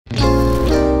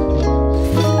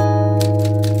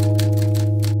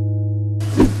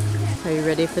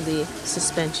ready for the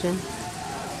suspension?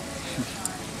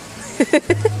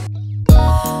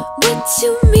 What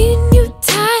you mean you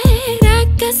tired? I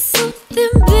got something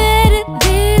better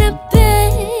than a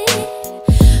bed.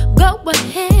 Go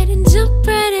ahead and jump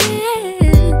right in.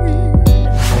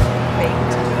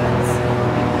 Baked goods.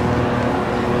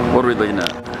 What are we looking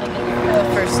at? The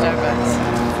first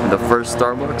Starbucks. The first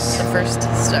Starbucks? The first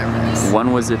Starbucks.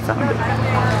 When was it founded?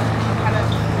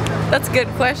 That's a good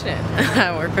question.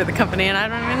 I work for the company and I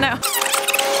don't even know.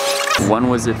 When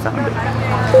was it founded?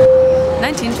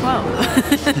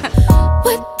 1912.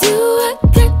 What do I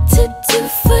got to do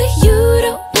for you?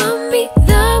 Don't want me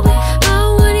the way I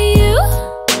want you.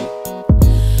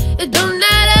 It don't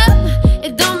add up,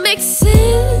 it don't make sense.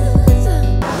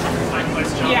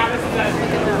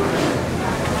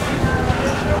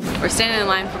 We're standing in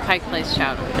line for Pike Place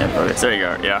Chowder. Yeah, okay, there you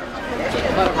go, yeah.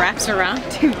 Well, it wraps around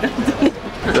too, doesn't it?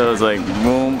 So it was like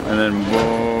boom, and then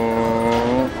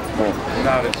boom, boom.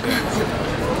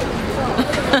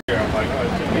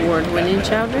 Award-winning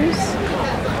chowders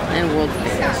and world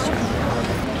famous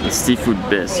chowder. The seafood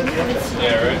bisque.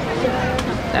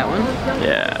 That one?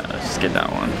 Yeah, let's just get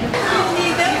that one.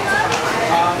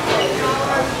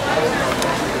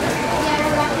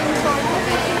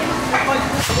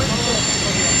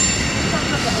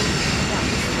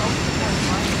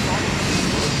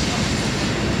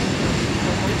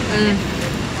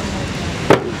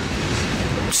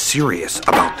 I'm serious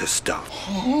about this stuff.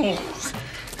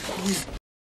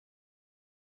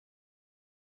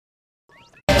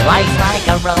 Life's like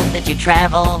a road that you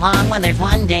travel on when there's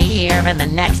one day here and the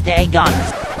next day gone.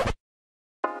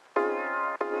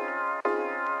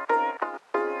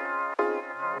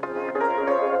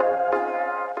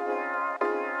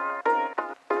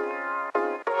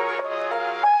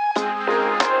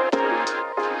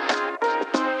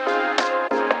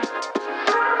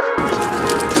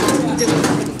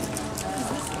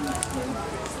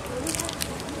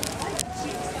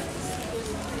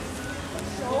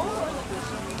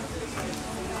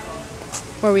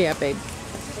 Where we at, babe?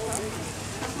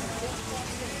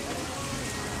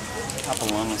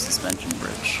 Capilano Suspension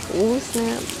Bridge. Oh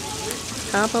snap.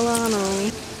 Capilano.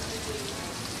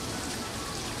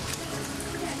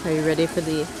 Are you ready for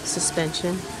the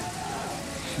suspension?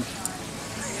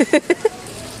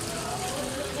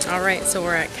 Alright, so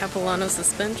we're at Capilano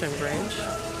Suspension Bridge.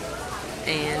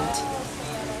 And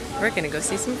we're gonna go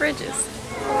see some bridges.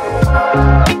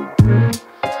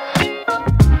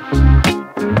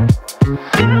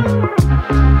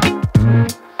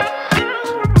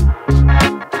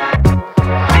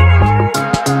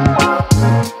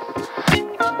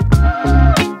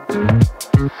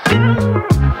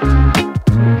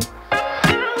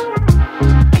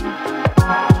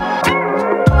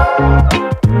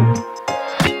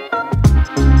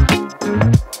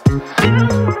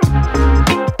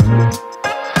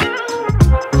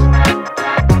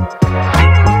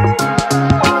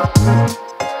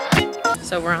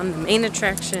 So we're on the main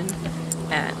attraction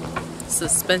at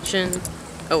Suspension,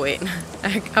 oh wait,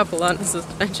 at Capilano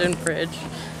Suspension Bridge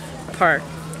Park.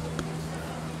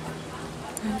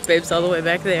 Babe's all the way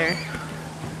back there.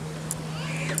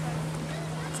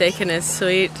 Taking his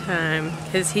sweet time,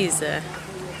 because he's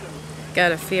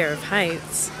got a fear of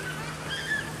heights.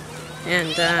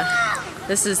 And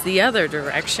this is the other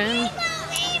direction,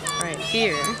 right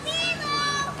here.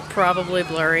 Probably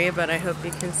blurry, but I hope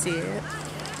you can see it.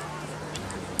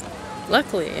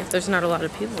 Luckily, there's not a lot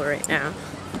of people right now,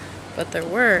 but there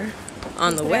were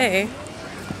on the way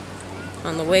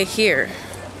here.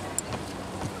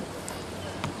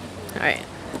 Alright,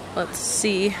 let's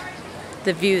see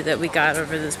the view that we got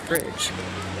over this bridge.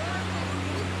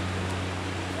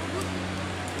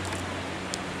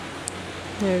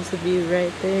 There's the view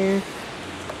right there.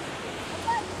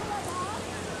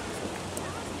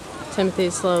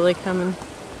 Timothy's slowly coming.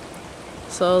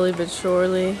 Slowly but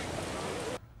surely.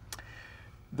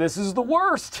 This is the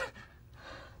worst!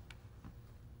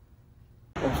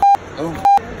 Oh. Oh.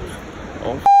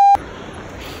 Oh.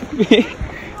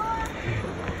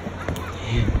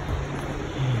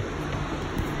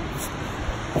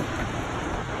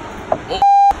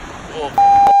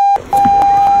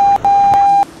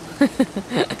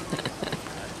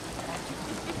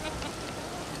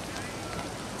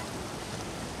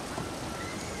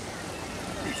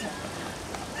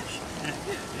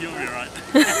 You'll be right.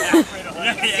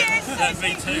 Yeah,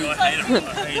 me too. I hate him.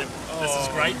 This is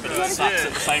great, but it sucks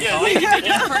at the same time.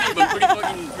 It's pretty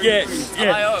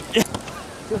high up.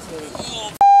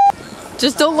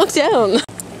 Just don't look down.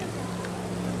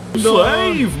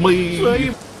 Save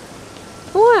me!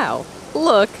 Wow.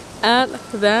 Look at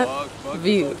that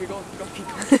view.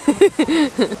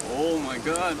 Oh my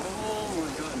god,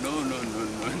 no, no, no,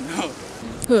 no,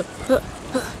 no.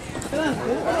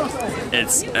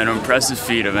 It's an impressive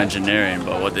feat of engineering,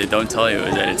 but what they don't tell you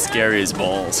is that it's scary as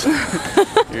balls.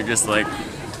 You're just like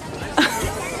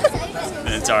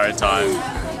the entire time.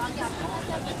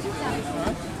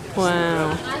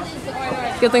 Wow.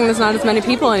 Good thing there's not as many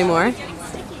people anymore.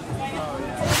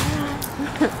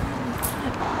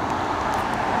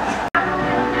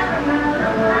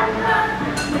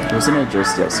 Wasn't it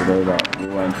just yesterday that we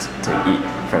went to eat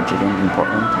fried chicken in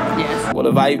Portland? Yes. What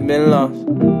have I been lost?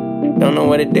 Don't know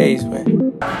where the days went.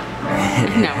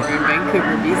 Now we're in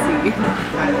Vancouver, BC.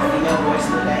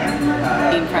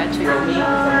 Eating fried chicken.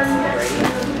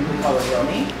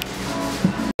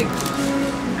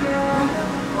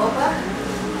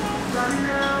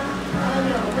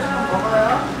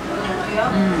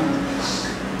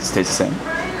 Does it taste the same?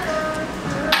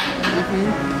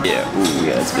 Yeah, ooh,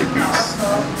 yeah, that's a big piece.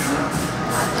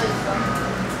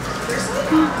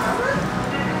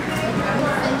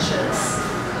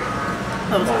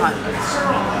 That was hot.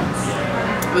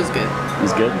 It was good. It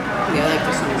was good? Yeah, I like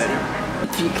this one better.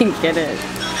 If you can get it.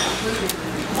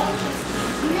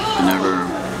 I never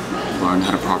learned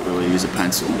how to properly use a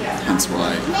pencil, hence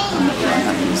why I've never learned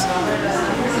how to use.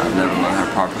 I've never learned how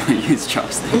to properly use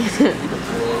chopsticks.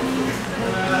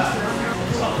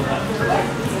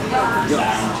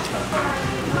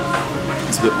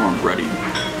 It's a bit more bready.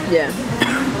 Yeah.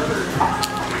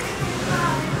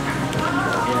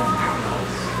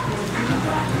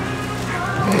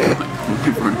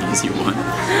 For an easy one.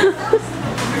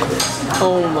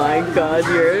 Oh my god,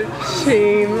 you're a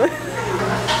shame.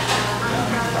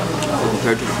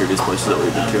 Compared to the previous places that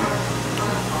we've been to,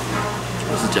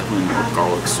 this is definitely more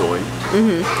garlic soy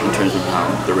in terms of how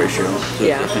the ratio.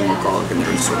 There's definitely more garlic and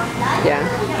there's soy. Yeah.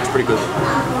 It's pretty good.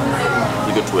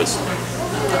 It's a good twist.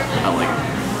 I like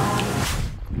it.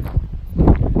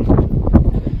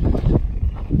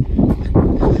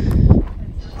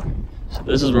 So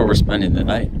this is where we're spending the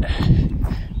night.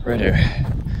 Right here.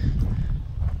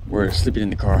 We're sleeping in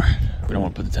the car. We don't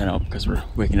want to put the tent out because we're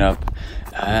waking up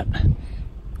at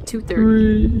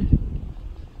 2:30.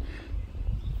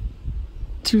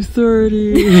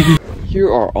 2:30. Here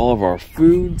are all of our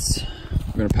foods.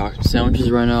 We're gonna pack some sandwiches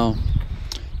right now.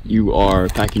 You are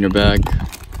packing your bag.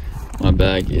 My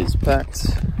bag is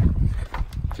packed.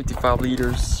 55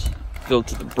 liters, filled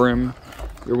to the brim.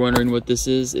 You're wondering what this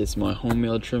is? It's my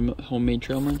homemade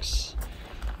trail mix.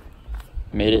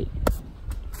 Made it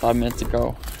 5 minutes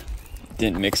ago.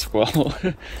 Didn't mix well.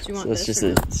 So it's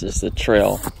just a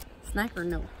trail. Snack or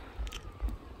no?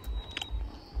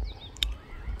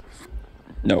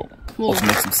 No. Let's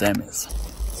make some Sammys.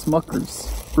 Smuckers,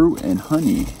 fruit and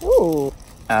honey. Ooh.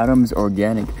 Adam's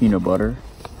organic peanut butter.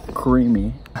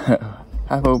 Creamy.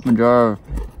 Half open jar of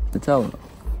Nutella.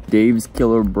 Dave's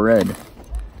Killer Bread.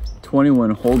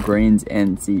 21 whole grains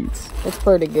and seeds. That's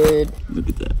pretty good. Look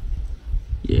at that.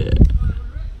 Yeah.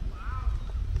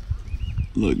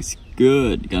 Looks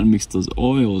good. Gotta mix those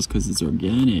oils because it's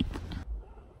organic.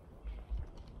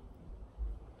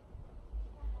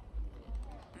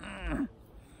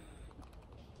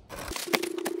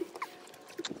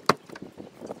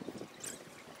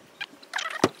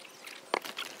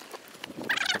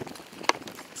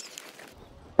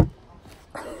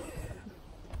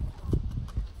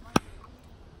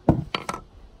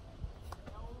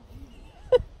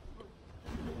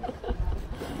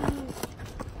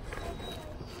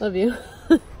 Love you.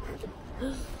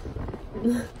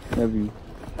 Love you.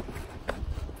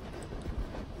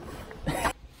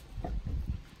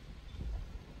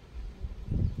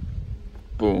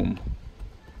 Boom.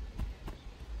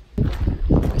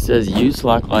 It says use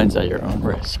slack lines at your own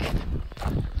risk.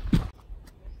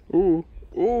 Ooh,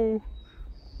 ooh,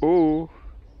 ooh.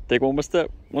 Take one more step,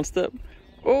 one step.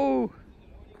 Ooh,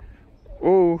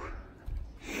 ooh.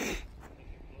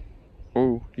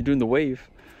 Ooh, you're doing the wave.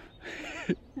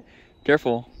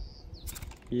 Careful.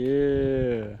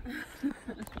 Yeah.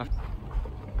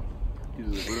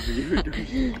 Whatever you're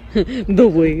doing. The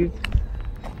wave.